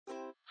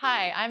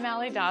Hi, I'm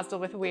Aly Dosdall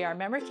with We Are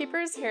Memory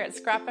Keepers here at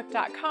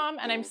Scrapbook.com,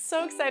 and I'm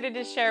so excited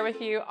to share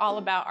with you all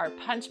about our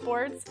punch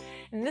boards.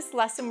 In this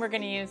lesson, we're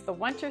going to use the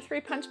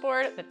 1-2-3 punch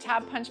board, the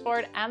tab punch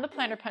board, and the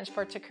planner punch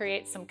board to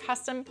create some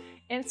custom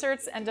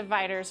inserts and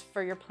dividers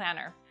for your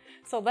planner.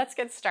 So let's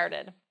get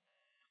started.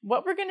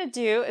 What we're going to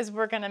do is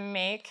we're going to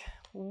make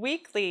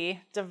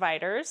weekly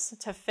dividers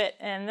to fit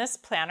in this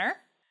planner.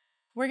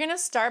 We're going to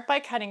start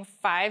by cutting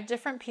 5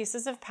 different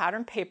pieces of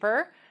pattern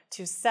paper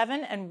to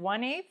 7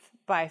 1/8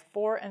 by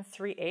 4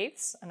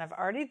 3/8, and I've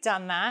already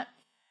done that.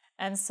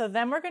 And so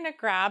then we're going to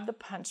grab the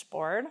punch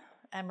board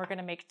and we're going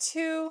to make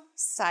 2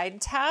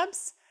 side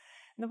tabs.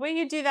 And the way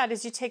you do that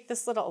is you take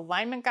this little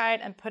alignment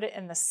guide and put it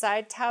in the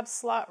side tab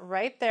slot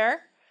right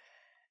there.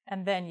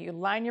 And then you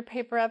line your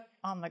paper up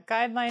on the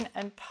guideline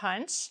and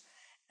punch,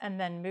 and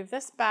then move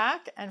this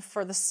back. And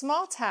for the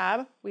small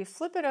tab, we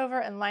flip it over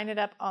and line it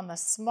up on the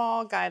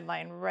small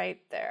guideline right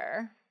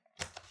there.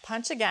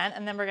 Punch again,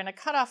 and then we're going to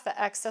cut off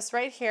the excess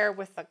right here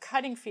with the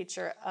cutting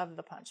feature of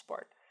the punch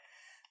board.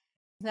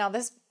 Now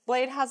this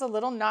blade has a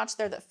little notch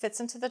there that fits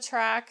into the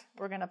track.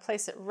 We're going to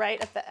place it right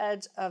at the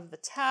edge of the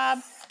tab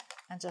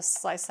and just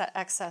slice that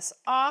excess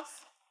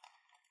off.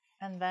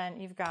 And then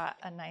you've got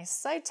a nice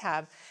side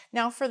tab.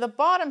 Now for the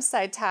bottom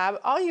side tab,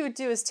 all you would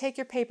do is take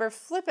your paper,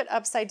 flip it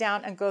upside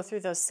down, and go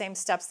through those same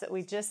steps that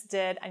we just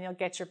did, and you'll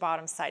get your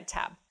bottom side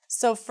tab.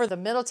 So for the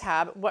middle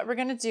tab, what we're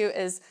going to do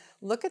is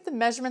look at the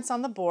measurements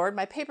on the board.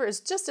 My paper is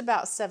just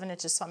about 7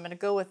 inches, so I'm going to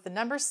go with the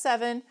number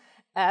 7,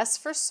 S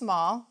for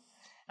small,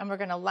 and we're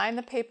going to line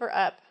the paper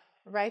up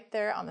right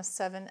there on the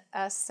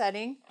 7S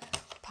setting.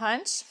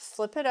 Punch,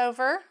 flip it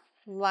over,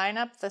 line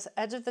up the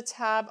edge of the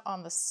tab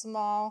on the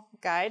small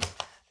guide,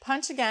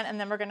 punch again, and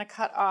then we're going to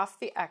cut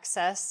off the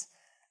excess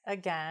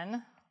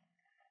again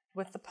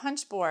with the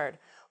punch board.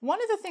 One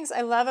of the things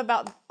I love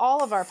about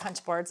all of our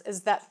punch boards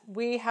is that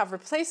we have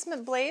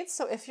replacement blades,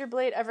 so if your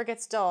blade ever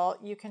gets dull,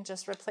 you can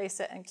just replace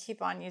it and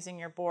keep on using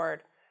your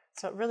board.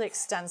 So it really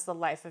extends the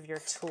life of your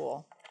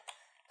tool.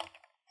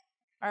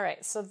 All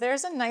right, so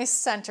there's a nice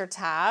center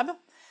tab,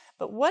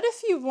 but what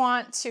if you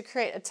want to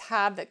create a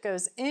tab that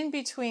goes in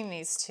between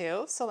these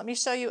two? So let me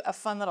show you a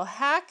fun little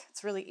hack.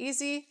 It's really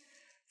easy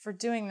for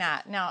doing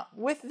that. Now,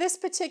 with this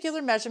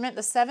particular measurement,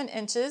 the 7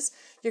 inches,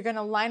 you're going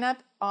to line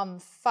up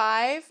on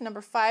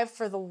number 5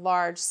 for the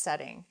large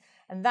setting,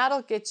 and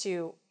that'll get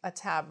you a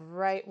tab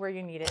right where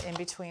you need it in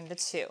between the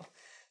two.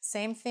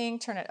 Same thing,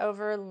 turn it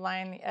over,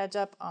 line the edge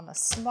up on the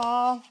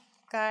small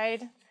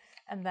guide,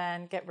 and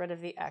then get rid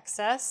of the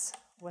excess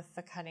with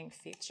the cutting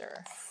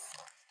feature.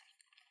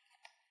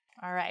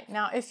 All right,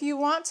 now if you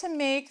want to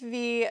make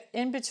the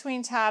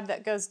in-between tab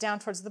that goes down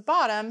towards the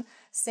bottom,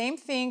 same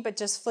thing, but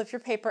just flip your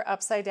paper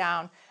upside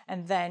down,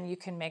 and then you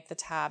can make the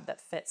tab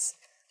that fits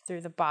through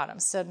the bottom.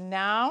 So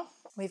now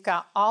we've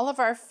got all of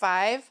our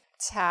 5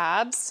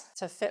 tabs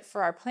to fit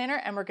for our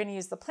planner, and we're going to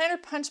use the planner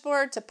punch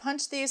board to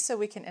punch these so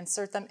we can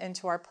insert them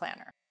into our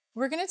planner.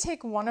 We're going to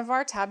take one of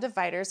our tab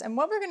dividers, and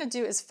what we're going to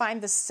do is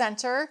find the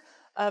center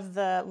of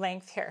the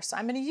length here. So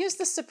I'm going to use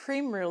the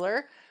Supreme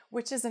ruler,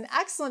 which is an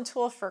excellent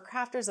tool for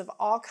crafters of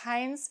all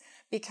kinds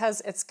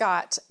because it's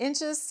got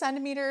inches,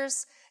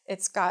 centimeters,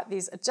 it's got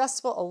these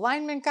adjustable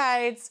alignment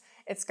guides,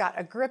 it's got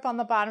a grip on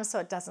the bottom so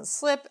it doesn't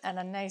slip, and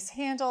a nice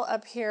handle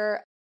up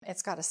here.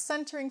 It's got a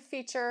centering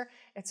feature.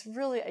 It's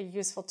really a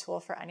useful tool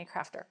for any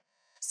crafter.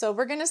 So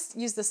we're going to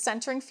use the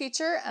centering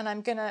feature, and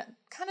I'm going to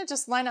kind of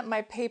just line up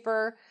my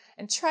paper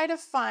and try to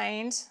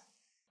find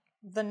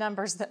the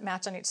numbers that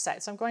match on each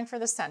side. So I'm going for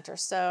the center.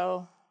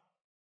 So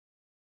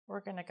we're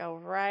going to go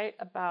right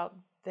about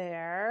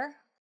there,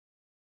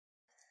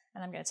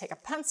 and I'm going to take a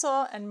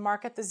pencil and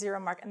mark at the 0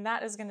 mark, and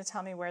that is going to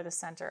tell me where the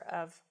center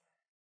of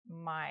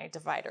my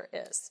divider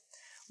is.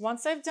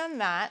 Once I've done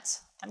that,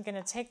 I'm going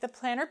to take the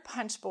planner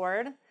punch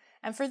board,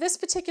 and for this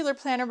particular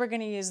planner, we're going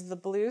to use the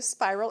blue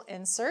spiral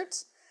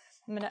insert.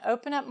 I'm going to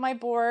open up my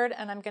board,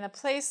 and I'm going to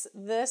place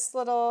this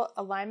little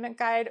alignment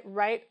guide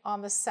right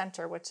on the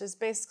center, which is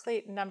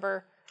basically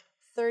number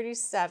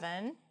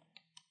 37.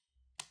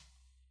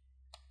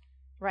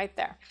 Right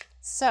there.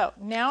 So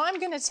now I'm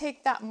going to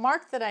take that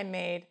mark that I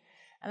made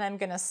and I'm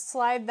going to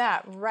slide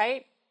that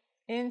right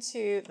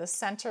into the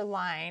center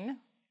line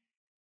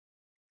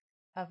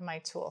of my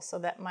tool so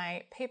that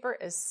my paper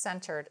is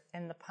centered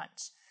in the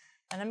punch.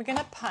 And I'm going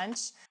to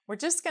punch. We're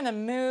just going to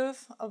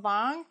move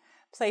along,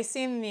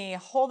 placing the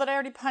hole that I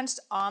already punched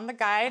on the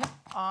guide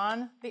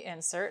on the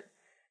insert,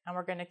 and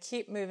we're going to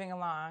keep moving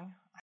along.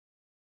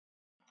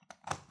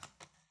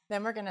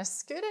 Then we're going to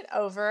scoot it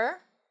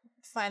over,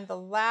 find the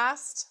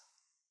last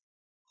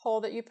hole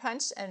that you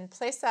punched and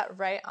place that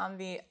right on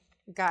the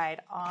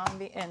guide on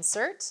the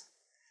insert,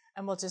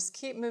 and we'll just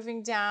keep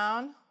moving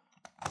down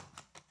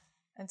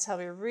until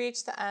we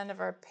reach the end of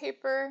our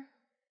paper,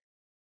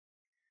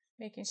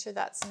 making sure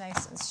that's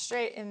nice and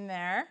straight in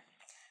there.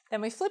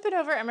 Then we flip it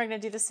over and we're going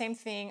to do the same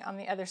thing on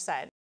the other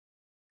side,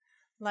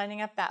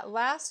 lining up that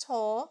last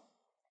hole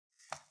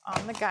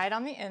on the guide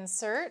on the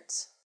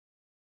insert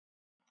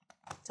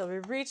till we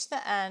reach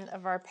the end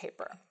of our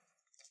paper.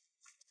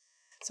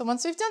 So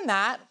once we've done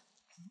that,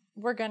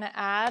 we're going to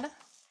add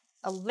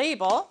a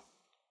label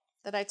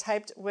that I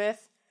typed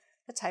with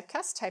the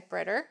typecast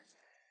typewriter,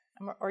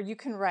 or you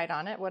can write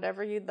on it,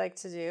 whatever you'd like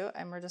to do.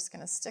 And we're just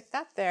going to stick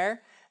that there. And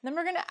then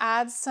we're going to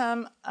add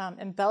some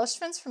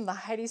embellishments from the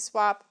Heidi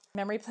Swapp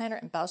Memory Planner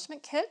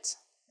Embellishment Kit.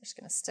 We're just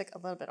going to stick a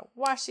little bit of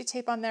washi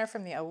tape on there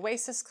from the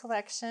Oasis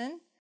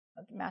collection.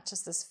 It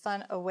matches this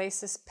fun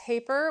Oasis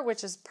paper,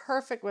 which is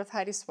perfect with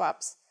Heidi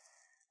Swapp's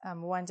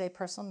one-day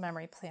personal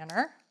memory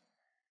planner.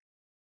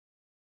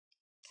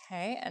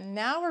 Okay, and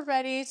now we're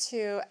ready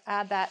to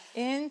add that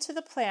into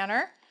the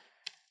planner.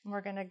 And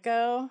we're going to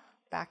go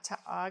back to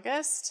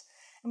August.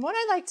 And what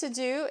I like to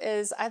do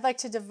is I'd like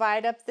to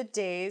divide up the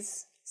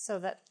days so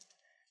that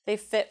they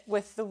fit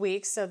with the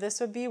weeks. So this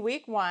would be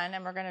week 1,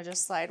 and we're going to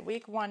just slide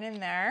week 1 in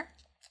there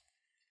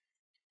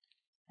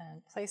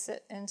and place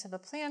it into the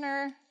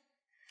planner.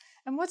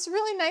 And what's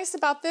really nice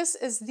about this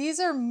is these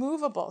are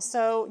movable.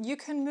 So you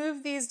can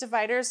move these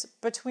dividers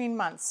between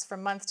months,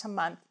 from month to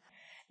month.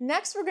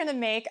 Next, we're going to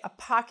make a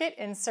pocket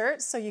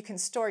insert so you can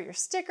store your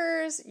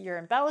stickers, your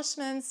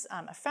embellishments,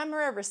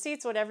 ephemera,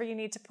 receipts, whatever you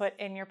need to put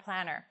in your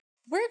planner.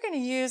 We're going to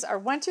use our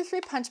 123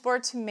 punch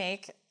board to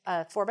make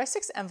a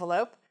 4x6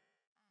 envelope.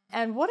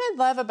 And what I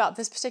love about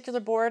this particular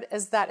board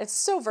is that it's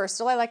so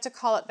versatile. I like to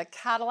call it the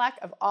Cadillac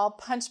of all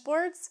punch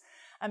boards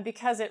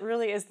because it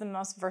really is the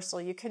most versatile.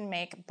 You can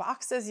make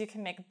boxes, you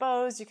can make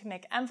bows, you can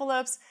make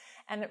envelopes.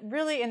 And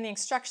really in the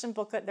instruction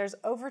booklet, there's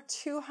over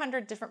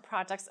 200 different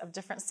projects of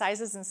different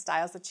sizes and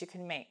styles that you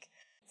can make.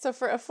 So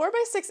for a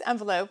 4x6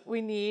 envelope,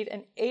 we need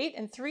an 8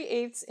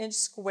 3/8 inch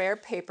square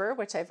paper,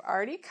 which I've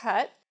already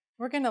cut.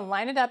 We're going to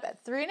line it up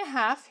at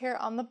 3.5 here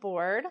on the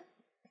board.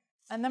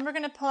 And then we're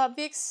going to pull out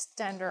the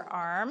extender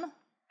arm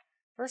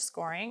for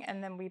scoring.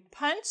 And then we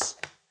punch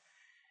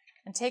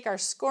and take our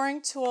scoring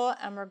tool,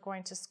 and we're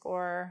going to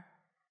score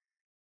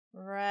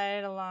right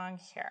along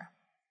here.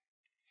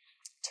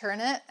 Turn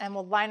it, and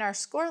we'll line our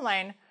score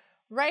line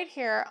right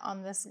here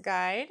on this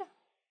guide,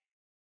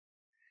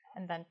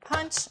 and then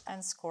punch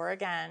and score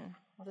again.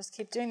 We'll just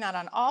keep doing that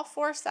on all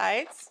 4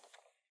 sides.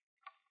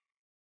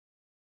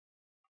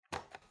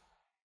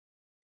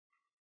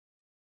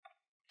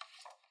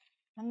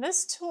 And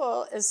this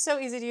tool is so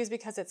easy to use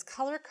because it's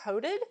color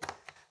coded.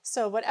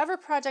 So whatever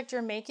project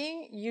you're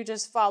making, you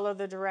just follow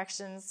the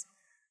directions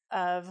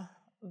of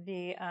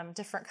the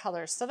different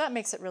colors. So that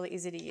makes it really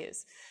easy to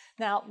use.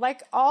 Now,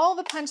 like all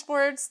the punch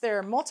boards, there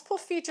are multiple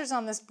features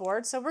on this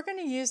board. So we're going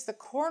to use the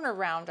corner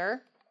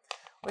rounder,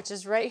 which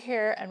is right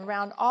here, and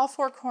round all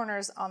 4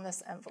 corners on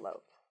this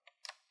envelope.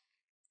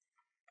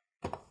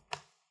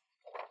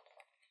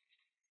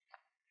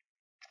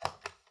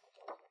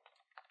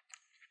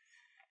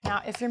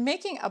 Now, if you're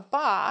making a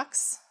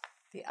box,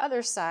 the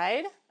other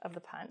side of the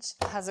punch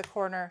has a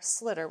corner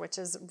slitter, which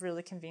is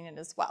really convenient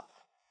as well.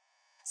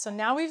 So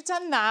now we've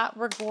done that,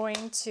 we're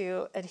going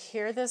to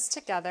adhere this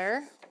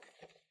together.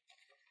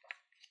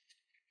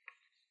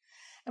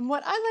 And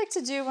what I like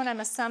to do when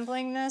I'm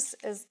assembling this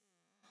is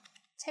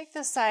take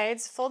the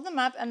sides, fold them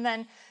up, and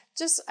then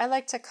I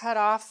like to cut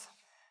off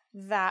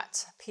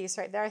that piece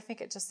right there. I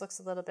think it just looks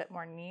a little bit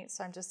more neat.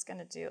 So I'm just going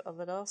to do a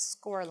little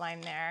score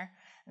line there.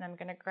 And I'm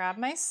going to grab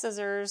my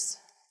scissors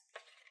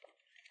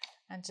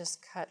and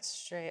just cut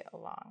straight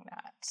along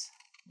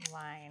that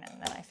line. And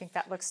then I think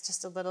that looks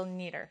just a little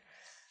neater.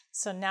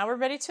 So now we're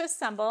ready to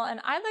assemble. And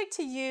I like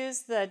to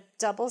use the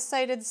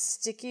double-sided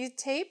sticky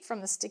tape from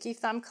the Sticky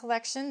Thumb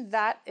collection.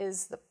 That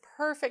is the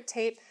perfect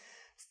tape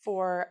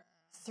for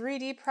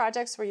 3D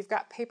projects where you've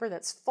got paper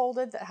that's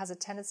folded that has a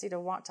tendency to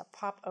want to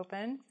pop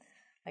open,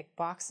 like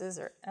boxes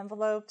or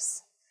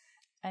envelopes,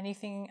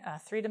 anything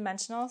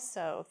 3-dimensional.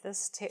 So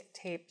this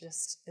tape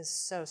just is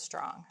so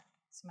strong.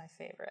 It's my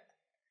favorite.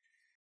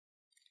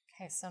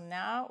 Okay, so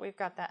now we've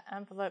got that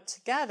envelope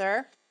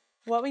together.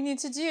 What we need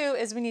to do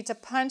is we need to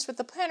punch with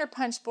the planner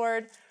punch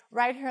board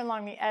right here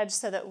along the edge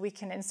so that we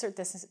can insert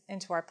this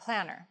into our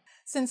planner.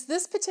 Since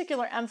this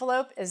particular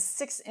envelope is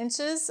 6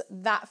 inches,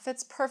 that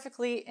fits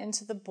perfectly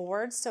into the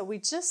board. So we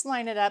just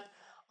line it up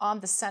on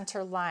the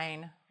center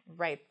line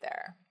right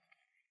there.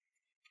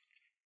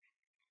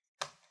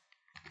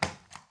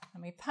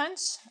 And we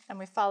punch and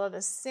we follow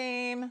the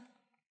same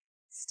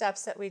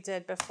steps that we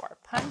did before.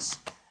 Punch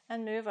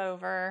and move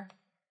over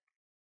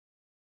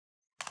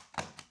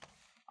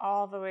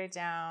all the way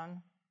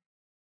down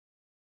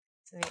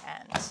to the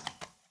end.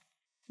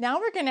 Now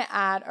we're going to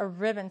add a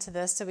ribbon to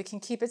this so we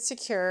can keep it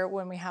secure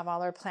when we have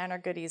all our planner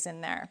goodies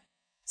in there.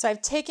 So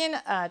I've taken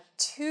a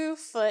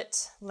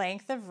 2-foot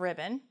length of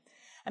ribbon.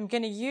 I'm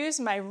going to use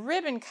my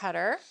ribbon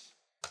cutter,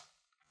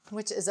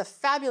 which is a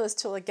fabulous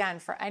tool again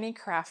for any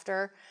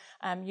crafter.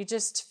 You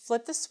just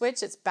flip the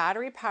switch, it's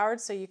battery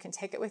powered so you can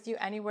take it with you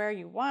anywhere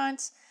you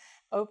want.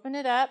 Open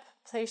it up,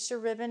 place your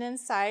ribbon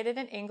inside at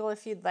an angle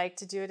if you'd like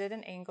to do it at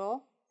an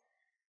angle.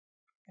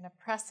 I'm going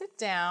to press it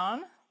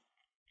down,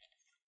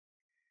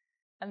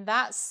 and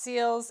that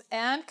seals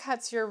and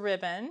cuts your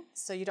ribbon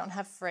so you don't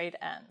have frayed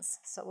ends.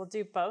 So we'll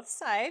do both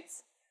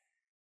sides.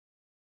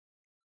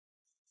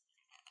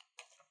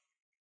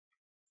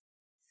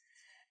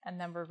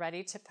 And then we're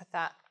ready to put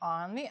that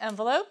on the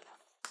envelope.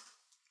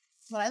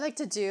 What I like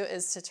to do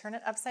is to turn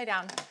it upside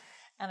down,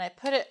 and I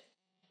put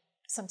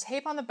some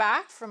tape on the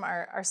back from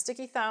our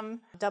sticky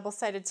thumb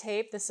double-sided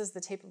tape. This is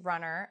the tape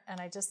runner, and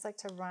I just like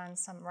to run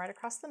some right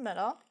across the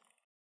middle.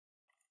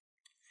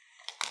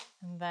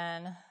 And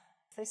then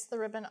place the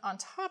ribbon on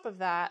top of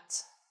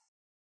that,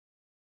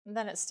 and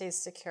then it stays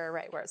secure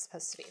right where it's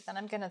supposed to be. Then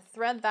I'm going to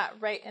thread that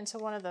right into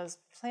one of those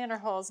planner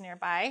holes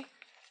nearby.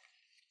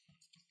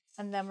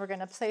 And then we're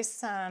going to place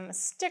some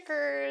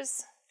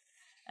stickers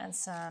and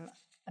some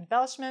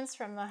embellishments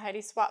from the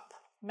Heidi Swap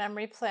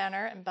Memory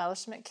Planner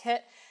Embellishment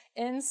Kit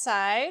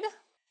inside.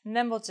 And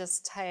then we'll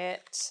just tie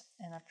it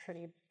in a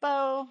pretty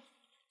bow.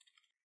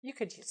 You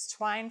could use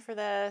twine for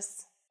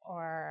this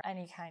or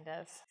any kind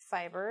of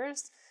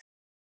fibers.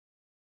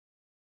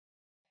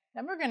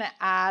 Then we're going to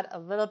add a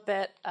little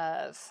bit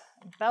of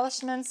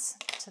embellishments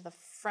to the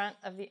front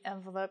of the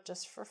envelope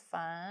just for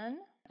fun,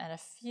 and a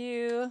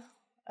few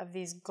of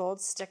these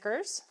gold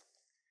stickers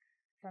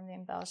from the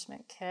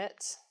embellishment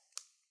kit.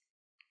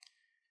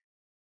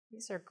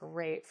 These are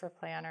great for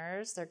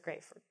planners. They're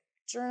great for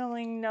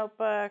journaling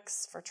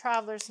notebooks, for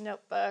traveler's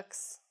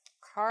notebooks,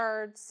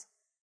 cards.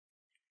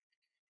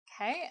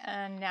 Okay,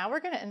 and now we're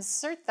going to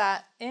insert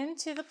that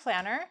into the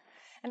planner.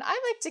 And I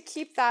like to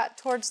keep that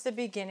towards the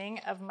beginning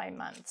of my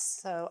months,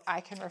 so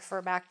I can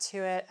refer back to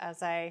it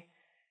as I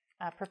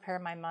prepare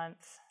my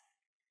month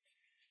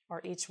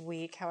or each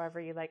week, however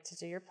you like to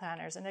do your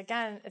planners. And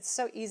again, it's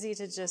so easy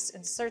to just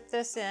insert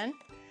this in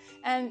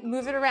and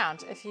move it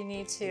around if you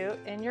need to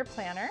in your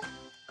planner.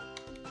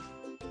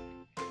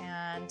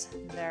 And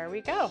there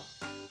we go.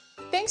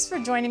 Thanks for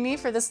joining me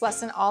for this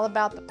lesson all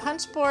about the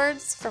punch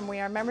boards from We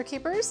Are Memory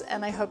Keepers,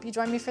 and I hope you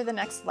join me for the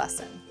next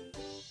lesson.